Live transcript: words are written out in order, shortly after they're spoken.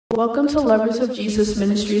Welcome to Lovers of Jesus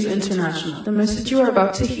Ministries International. The message you are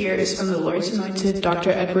about to hear is from the Lord's anointed Dr.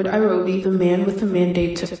 Edward Irobi, the man with the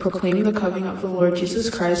mandate to proclaim the coming of the Lord Jesus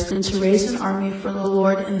Christ and to raise an army for the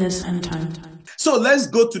Lord in this end time. So let's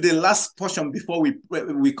go to the last portion before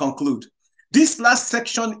we conclude. This last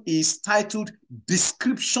section is titled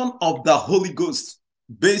Description of the Holy Ghost,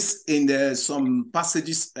 based in some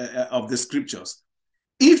passages of the scriptures.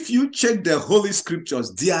 If you check the Holy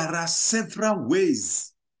Scriptures, there are several ways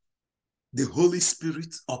the Holy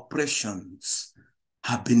Spirit operations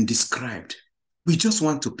have been described. We just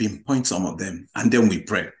want to pinpoint some of them and then we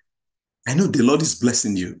pray. I know the Lord is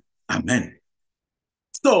blessing you. Amen.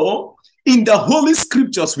 So, in the Holy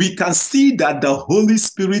Scriptures, we can see that the Holy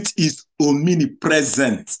Spirit is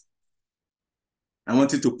omnipresent. I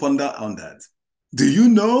want you to ponder on that. Do you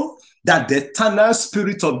know that the eternal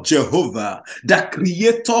Spirit of Jehovah, the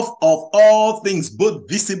creator of all things, both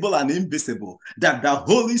visible and invisible, that the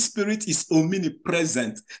Holy Spirit is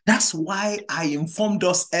omnipresent? That's why I informed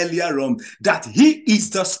us earlier on that he is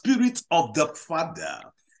the Spirit of the Father.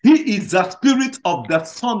 He is the Spirit of the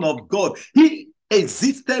Son of God. He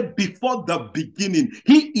existed before the beginning.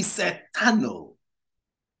 He is eternal.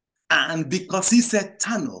 And because he's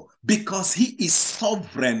eternal, because he is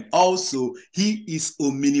sovereign also, he is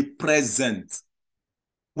omnipresent.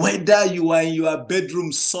 Whether you are in your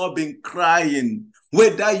bedroom sobbing, crying,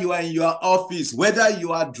 whether you are in your office, whether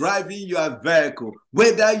you are driving your vehicle,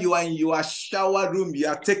 whether you are in your shower room, you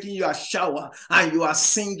are taking your shower and you are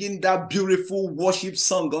singing that beautiful worship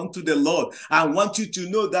song unto the Lord, I want you to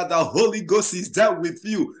know that the Holy Ghost is there with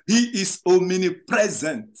you. He is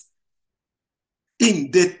omnipresent.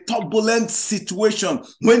 In the turbulent situation,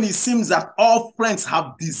 when it seems that all friends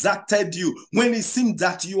have deserted you, when it seems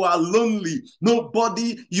that you are lonely,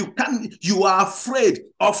 you are afraid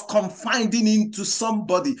of confiding into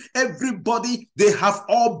somebody. Everybody, they have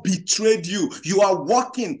all betrayed you. You are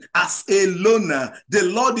walking as a loner. The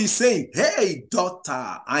Lord is saying, hey,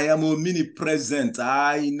 daughter, I am omnipresent.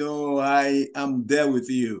 I know I am there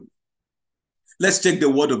with you. Let's check the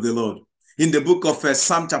word of the Lord. In the book of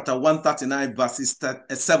Psalm chapter 139, verses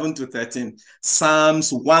 7 to 13.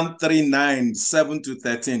 Psalms 139, 7 to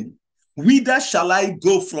 13. Whither shall I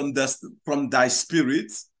go from thy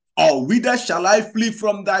spirit? Or whither shall I flee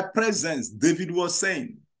from thy presence? David was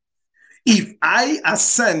saying, if I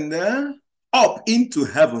ascend up into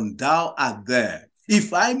heaven, thou art there.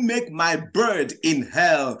 If I make my bed in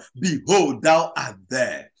hell, behold, thou art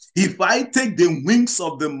there. If I take the wings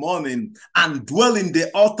of the morning and dwell in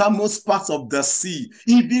the uttermost parts of the sea,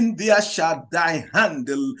 even there shall thy hand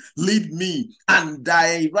lead me, and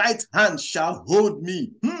thy right hand shall hold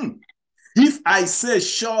me. If I say,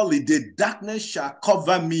 surely the darkness shall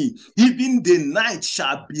cover me, even the night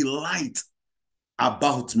shall be light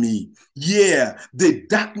about me. Yea, the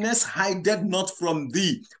darkness hideth not from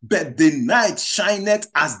thee, but the night shineth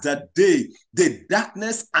as the day. The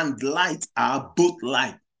darkness and light are both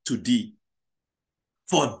light to thee.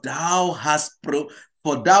 For thou hast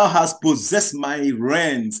possessed my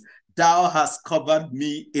reins, thou hast covered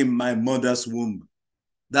me in my mother's womb.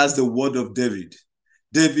 That's the word of David.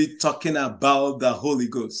 David talking about the Holy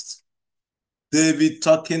Ghost. David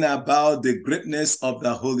talking about the greatness of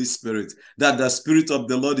the Holy Spirit, that the Spirit of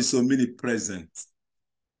the Lord is omnipresent.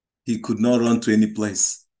 He could not run to any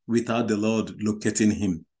place without the Lord locating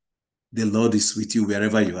him. The Lord is with you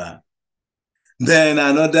wherever you are. Then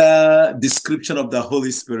another description of the Holy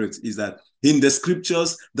Spirit is that in the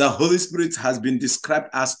scriptures, the Holy Spirit has been described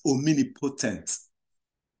as omnipotent.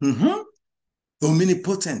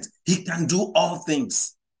 Omnipotent. He can do all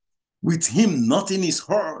things. With him, nothing is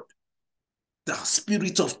hard. The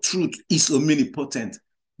Spirit of truth is omnipotent.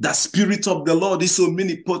 The Spirit of the Lord is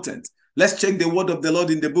omnipotent. Let's check the word of the Lord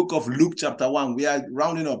in the book of Luke chapter 1. We are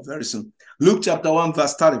rounding up very soon. Luke chapter 1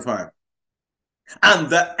 verse 35. And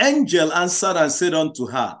the angel answered and said unto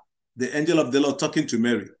her, the angel of the Lord talking to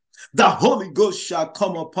Mary, the Holy Ghost shall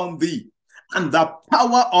come upon thee, and the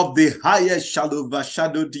power of the highest shall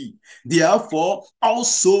overshadow thee. Therefore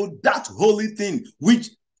also that holy thing which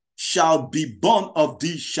shall be born of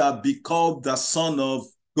thee shall be called the Son of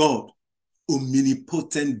God.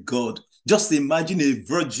 Omnipotent God. Just imagine a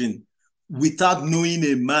virgin without knowing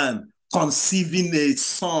a man conceiving a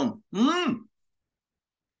son.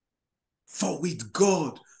 For with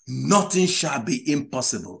God, nothing shall be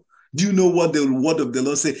impossible. Do you know what the word of the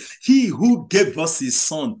Lord says? He who gave us his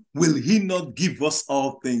son, will he not give us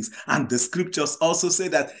all things? And the scriptures also say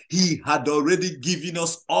that he had already given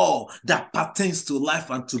us all that pertains to life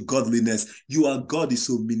and to godliness. Your God is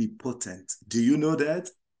omnipotent. Do you know that?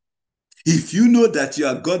 If you know that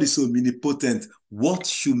your God is omnipotent, what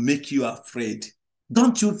should make you afraid?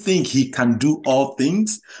 Don't you think he can do all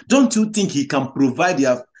things? Don't you think he can provide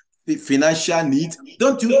your financial needs?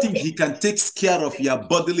 Don't you think he can take care of your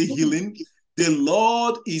bodily healing? The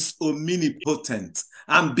Lord is omnipotent.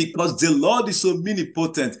 And because the Lord is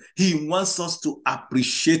omnipotent, he wants us to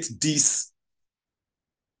appreciate this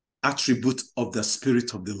attribute of the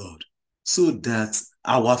Spirit of the Lord, so that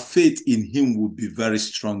our faith in him will be very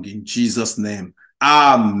strong. In Jesus' name,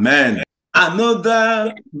 amen.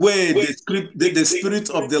 Another way the Spirit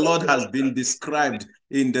of the Lord has been described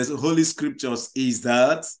in the Holy Scriptures is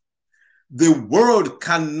that the world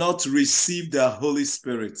cannot receive the Holy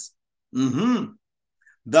Spirit.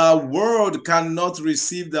 The world cannot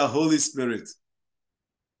receive the Holy Spirit.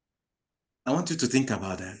 I want you to think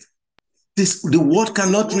about that. The world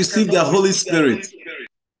cannot receive the Holy Spirit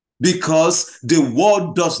because the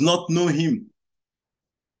world does not know him.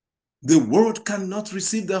 The world cannot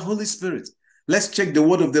receive the Holy Spirit. Let's check the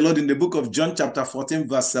word of the Lord in the book of John chapter 14,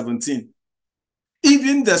 verse 17.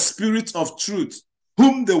 Even the Spirit of truth,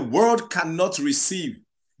 whom the world cannot receive,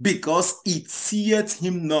 because it seeth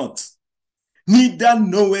him not, neither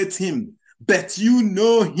knoweth him, but you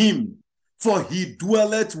know him, for he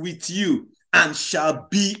dwelleth with you and shall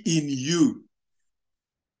be in you.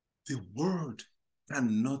 The world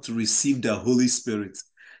cannot receive the Holy Spirit.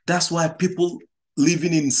 That's why people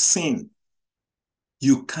living in sin,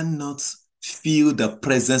 you cannot feel the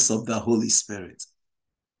presence of the Holy Spirit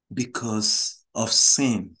because of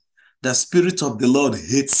sin. The Spirit of the Lord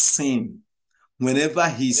hates sin. Whenever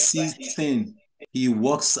he sees sin, he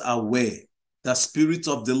walks away. The Spirit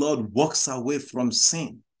of the Lord walks away from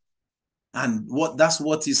sin. And that's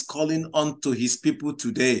what he's calling unto his people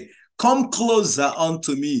today. Come closer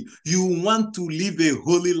unto me. You want to live a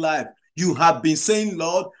holy life. You have been saying,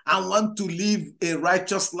 Lord, I want to live a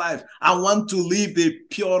righteous life. I want to live a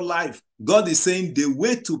pure life. God is saying the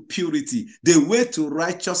way to purity, the way to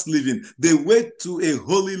righteous living, the way to a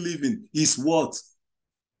holy living is what?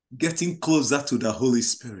 Getting closer to the Holy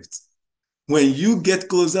Spirit. When you get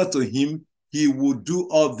closer to him, he will do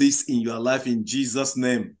all this in your life in Jesus'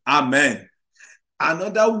 name. Amen.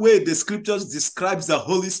 Another way the scriptures describes the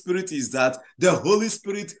Holy Spirit is that the Holy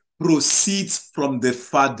Spirit proceeds from the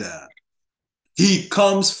Father. He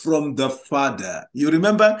comes from the Father. You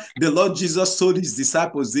remember the Lord Jesus told his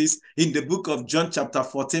disciples this in the book of John chapter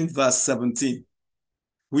 14, verse 17.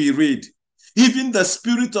 We read, even the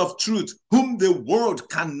Spirit of truth, whom the world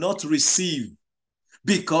cannot receive,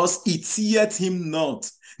 because it seeth him not,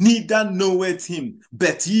 neither knoweth him,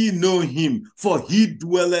 but ye know him, for he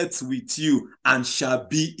dwelleth with you and shall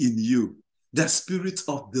be in you. The Spirit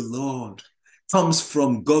of the Lord comes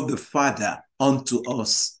from God the Father unto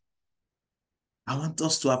us. I want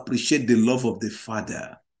us to appreciate the love of the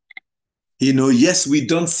Father. You know, yes, we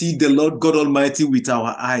don't see the Lord God Almighty with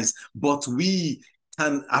our eyes, but we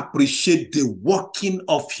can appreciate the working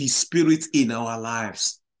of his Spirit in our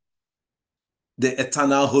lives. The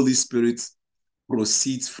eternal Holy Spirit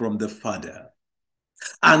proceeds from the Father.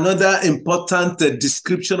 Another important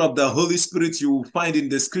description of the Holy Spirit you will find in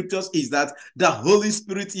the scriptures is that the Holy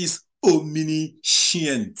Spirit is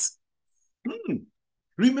omniscient.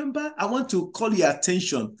 Remember, I want to call your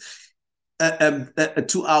attention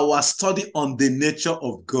to our study on the nature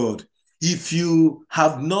of God. If you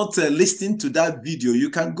have not listened to that video,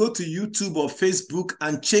 you can go to YouTube or Facebook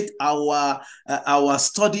and check our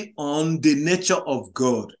study on the nature of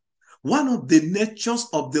God. One of the natures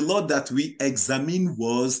of the Lord that we examined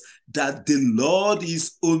was that the Lord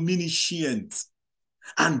is omniscient.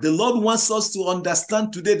 And the Lord wants us to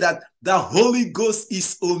understand today that the Holy Ghost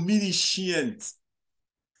is omniscient.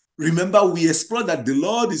 Remember, we explored that the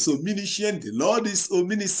Lord is omniscient, the Lord is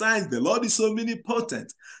omniscient, the Lord is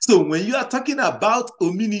omnipotent. So when you are talking about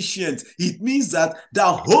omniscient, it means that the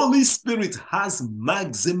Holy Spirit has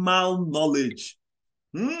maximal knowledge.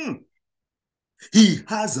 He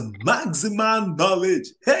has maximal knowledge.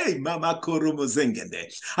 Hey, Mama Koromo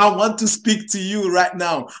Zengende, I want to speak to you right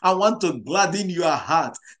now. I want to gladden your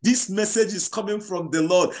heart. This message is coming from the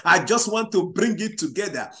Lord. I just want to bring it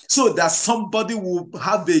together so that somebody will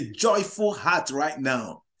have a joyful heart right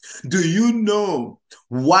now. Do you know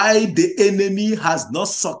why the enemy has not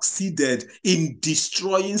succeeded in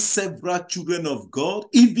destroying several children of God?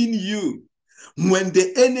 Even you. When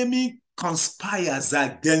the enemy conspires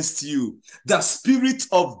against you, the Spirit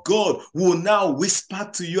of God will now whisper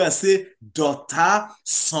to you and say, daughter,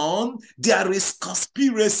 son, there is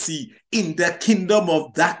conspiracy in the kingdom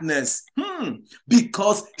of darkness.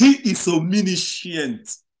 Because he is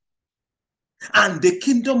omniscient. And the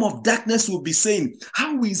kingdom of darkness will be saying,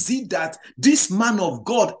 how is it that this man of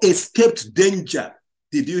God escaped danger?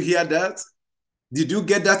 Did you hear that? Did you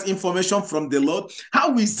get that information from the Lord?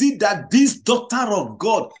 How is it that this daughter of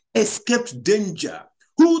God escaped danger?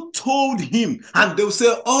 Who told him? And they'll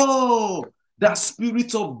say, oh, the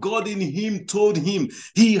Spirit of God in him told him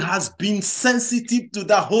he has been sensitive to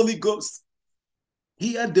the Holy Ghost.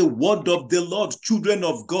 Hear the word of the Lord, children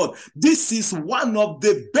of God. This is one of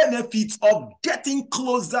the benefits of getting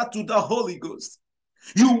closer to the Holy Ghost.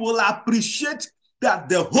 You will appreciate that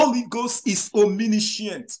the Holy Ghost is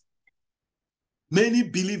omniscient. Many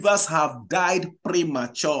believers have died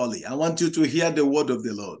prematurely. I want you to hear the word of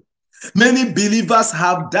the Lord. Many believers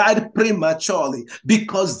have died prematurely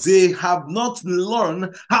because they have not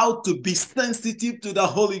learned how to be sensitive to the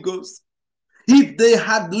Holy Ghost. If they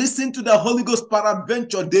had listened to the Holy Ghost,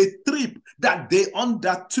 peradventure, the trip that they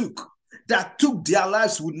undertook, that took their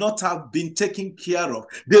lives, would not have been taken care of.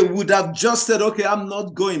 They would have just said, okay, I'm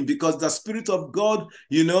not going because the Spirit of God,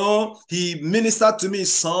 he ministered to me,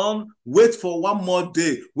 son, wait for one more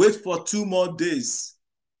day, wait for 2 more days.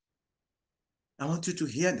 I want you to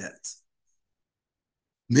hear that.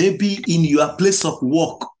 Maybe in your place of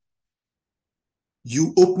work,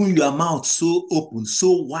 you open your mouth so open,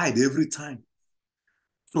 so wide every time.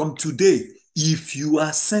 From today, if you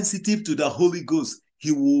are sensitive to the Holy Ghost,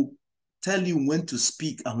 he will tell you when to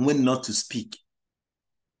speak and when not to speak.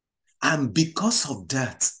 And because of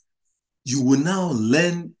that, you will now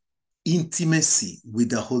learn intimacy with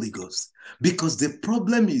the Holy Ghost. Because the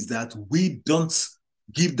problem is that we don't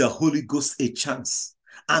give the Holy Ghost a chance.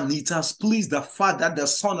 And it has pleased the Father, the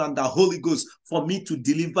Son, and the Holy Ghost for me to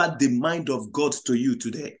deliver the mind of God to you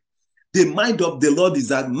today. The mind of the Lord is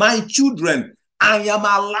that, my children, I am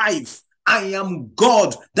alive. I am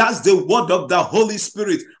God. That's the word of the Holy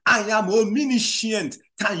Spirit. I am omniscient.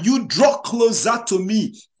 Can you draw closer to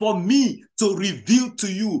me for me to reveal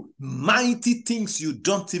to you mighty things you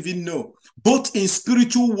don't even know? Both in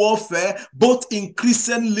spiritual warfare, both in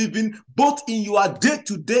Christian living, both in your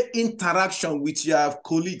day-to-day interaction with your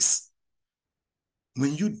colleagues.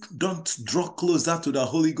 When you don't draw closer to the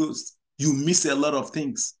Holy Ghost, you miss a lot of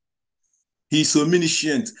things. He is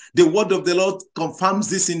omniscient. The word of the Lord confirms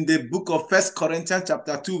this in the book of 1 Corinthians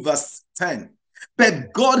chapter 2, verse 10.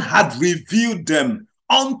 But God had revealed them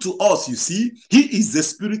unto us. You see, he is the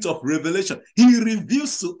spirit of revelation. He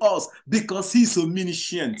reveals to us because he is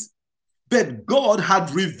omniscient. But God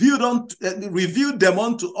had revealed them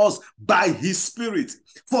unto us by his Spirit.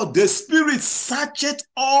 For the Spirit searcheth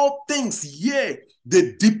all things, yea,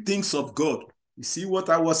 the deep things of God. You see what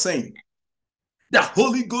I was saying? The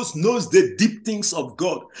Holy Ghost knows the deep things of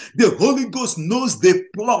God. The Holy Ghost knows the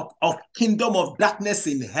plot of kingdom of darkness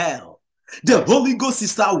in hell. The Holy Ghost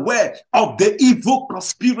is aware of the evil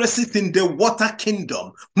conspiracies in the water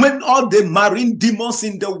kingdom. When all the marine demons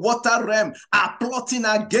in the water realm are plotting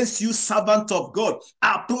against you, servant of God,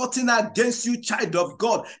 are plotting against you, child of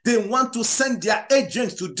God, they want to send their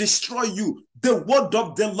agents to destroy you. The word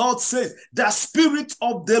of the Lord says, the Spirit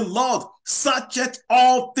of the Lord searcheth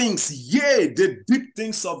all things, yea, the deep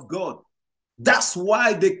things of God. That's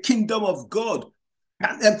why the kingdom of God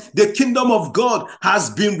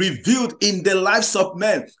has been revealed in the lives of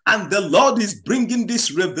men. And the Lord is bringing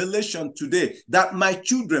this revelation today that, my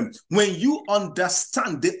children, when you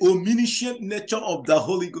understand the omniscient nature of the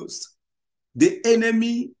Holy Ghost, the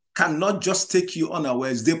enemy cannot just take you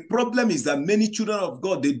unawares. The problem is that many children of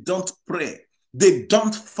God, they don't pray. They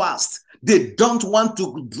don't fast. They don't want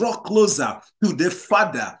to draw closer to the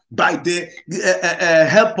Father by the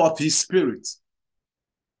help of his Spirit.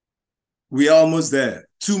 We are almost there.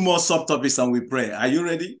 2 more subtopics and we pray. Are you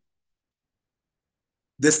ready?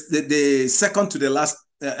 The second to the last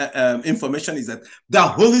information is that the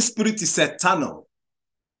Holy Spirit is eternal.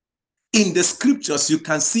 In the scriptures, you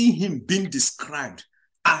can see him being described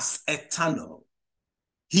as eternal.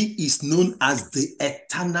 He is known as the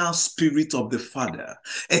eternal Spirit of the Father,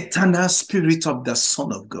 eternal Spirit of the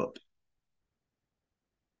Son of God.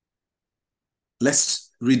 Let's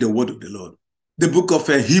read the word of the Lord. The book of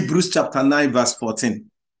Hebrews chapter 9 verse 14.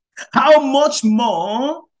 How much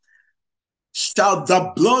more shall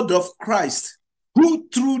the blood of Christ, who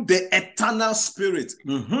through the eternal Spirit,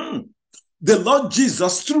 the Lord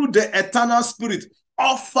Jesus through the eternal Spirit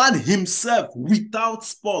offered himself without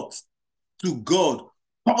spot to God,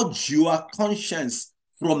 purge your conscience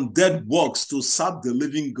from dead works to serve the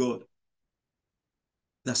living God.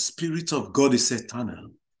 The Spirit of God is eternal.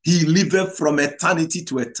 He liveth from eternity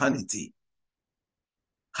to eternity.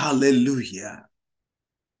 Hallelujah.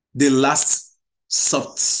 The last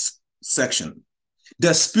section.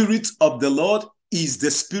 The Spirit of the Lord is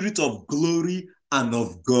the Spirit of glory and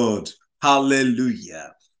of God.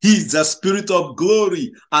 Hallelujah. He is the Spirit of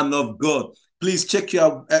glory and of God. Please check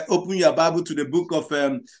open your Bible to the book of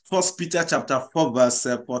 1 Peter chapter 4, verse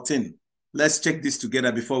 14. Let's check this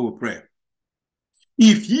together before we pray.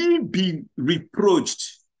 If ye be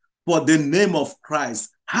reproached for the name of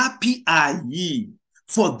Christ, happy are ye,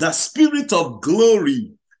 for the Spirit of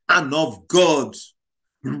glory and of God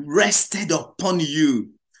rested upon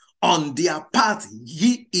you. On their part,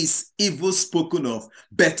 he is evil spoken of,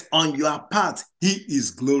 but on your part, he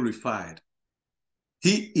is glorified.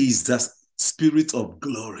 He is the Spirit of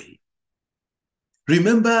glory.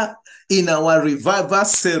 Remember, in our revival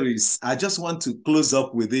series, I just want to close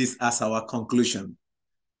up with this as our conclusion.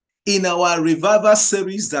 In our revival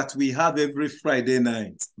series that we have every Friday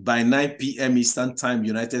night by 9 p.m. Eastern Time,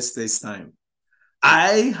 United States time,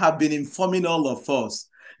 I have been informing all of us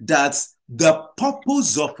that the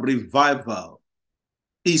purpose of revival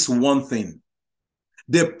is one thing.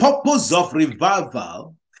 The purpose of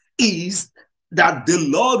revival is that the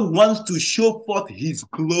Lord wants to show forth his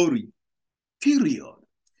glory, period.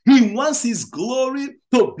 He wants his glory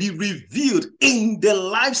to be revealed in the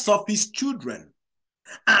lives of his children.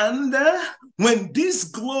 And when this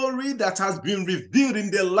glory that has been revealed in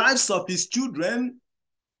the lives of his children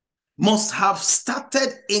must have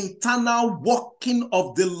started internal working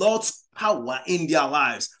of the Lord's power in their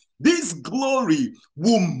lives, this glory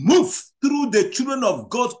will move through the children of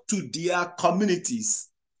God to their communities.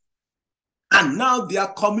 And now their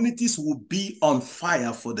communities will be on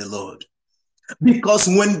fire for the Lord. Because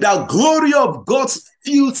when the glory of God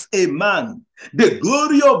fills a man, the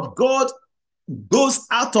glory of God goes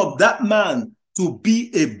out of that man to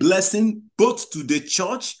be a blessing both to the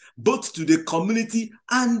church, both to the community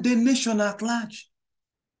and the nation at large.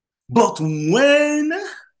 But when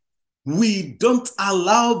we don't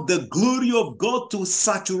allow the glory of God to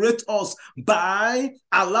saturate us by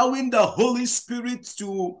allowing the Holy Spirit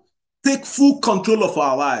to take full control of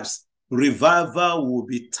our lives, revival will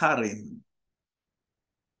be tarrying.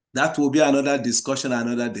 That will be another discussion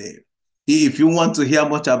another day. If you want to hear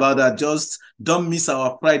much about that, just don't miss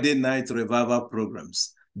our Friday night revival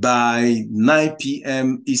programs by 9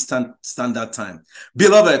 p.m. Eastern Standard Time.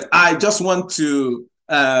 Beloved, I just want to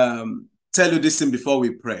tell you this thing before we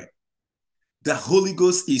pray. The Holy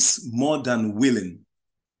Ghost is more than willing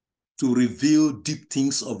to reveal deep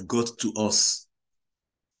things of God to us.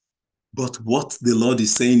 But what the Lord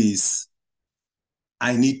is saying is,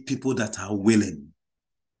 I need people that are willing,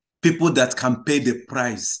 people that can pay the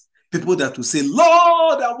price, people that will say,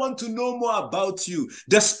 Lord, I want to know more about you.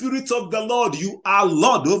 The Spirit of the Lord, you are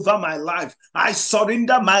Lord over my life. I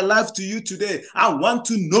surrender my life to you today. I want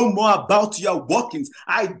to know more about your workings.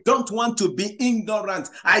 I don't want to be ignorant.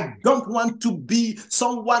 I don't want to be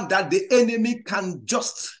someone that the enemy can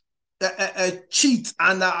just cheat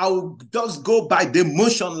and I'll just go by the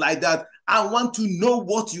motion like that. I want to know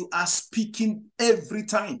what you are speaking every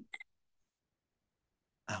time.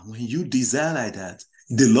 And when you desire like that,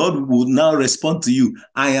 the Lord will now respond to you.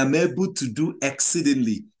 I am able to do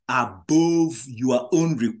exceedingly above your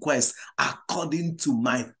own request according to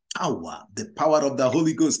my power, the power of the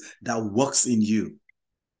Holy Ghost that works in you.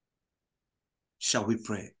 Shall we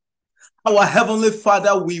pray? Our Heavenly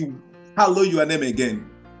Father, we hallow your name again.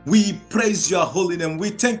 We praise your holy name. We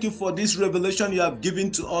thank you for this revelation you have given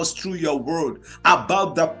to us through your word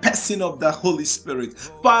about the person of the Holy Spirit.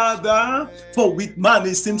 Father, for with man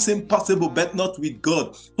it seems impossible, but not with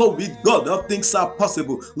God. For with God all things are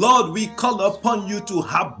possible. Lord, we call upon you to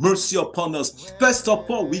have mercy upon us. First of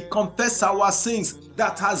all, we confess our sins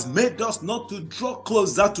that has made us not to draw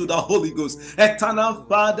closer to the Holy Ghost. Eternal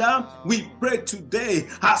Father, we pray today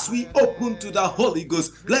as we open to the Holy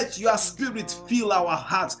Ghost, let your Spirit fill our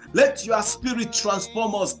hearts. Let your Spirit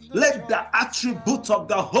transform us. Let the attributes of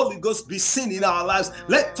the Holy Ghost be seen in our lives.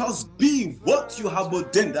 Let us be what you have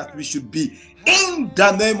ordained that we should be. In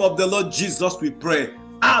the name of the Lord Jesus, we pray.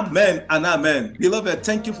 Amen and amen. Beloved,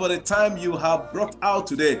 thank you for the time you have brought out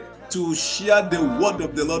today to share the word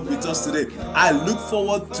of the Lord with us today. I look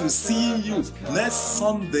forward to seeing you next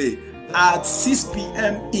Sunday at 6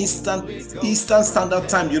 p.m. Eastern Standard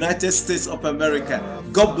Time, United States of America.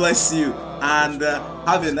 God bless you and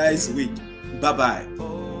have a nice week. Bye-bye.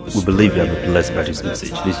 We believe you have been blessed by this message.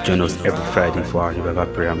 Please join us every Friday for our revival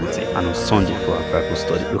prayer meeting and on Sunday for our Bible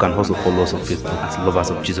study. You can also follow us on Facebook at Lovers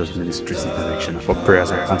of Jesus Ministries International. For prayers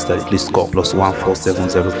and counseling, please call +1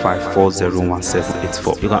 4705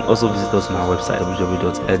 401784. You can also visit us on our website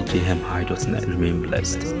www.ljmi.net. Remain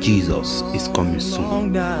blessed. Jesus is coming soon.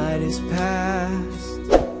 Long night is past.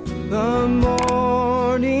 The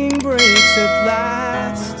morning breaks at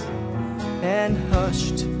last, and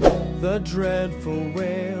hushed the dreadful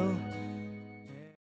wail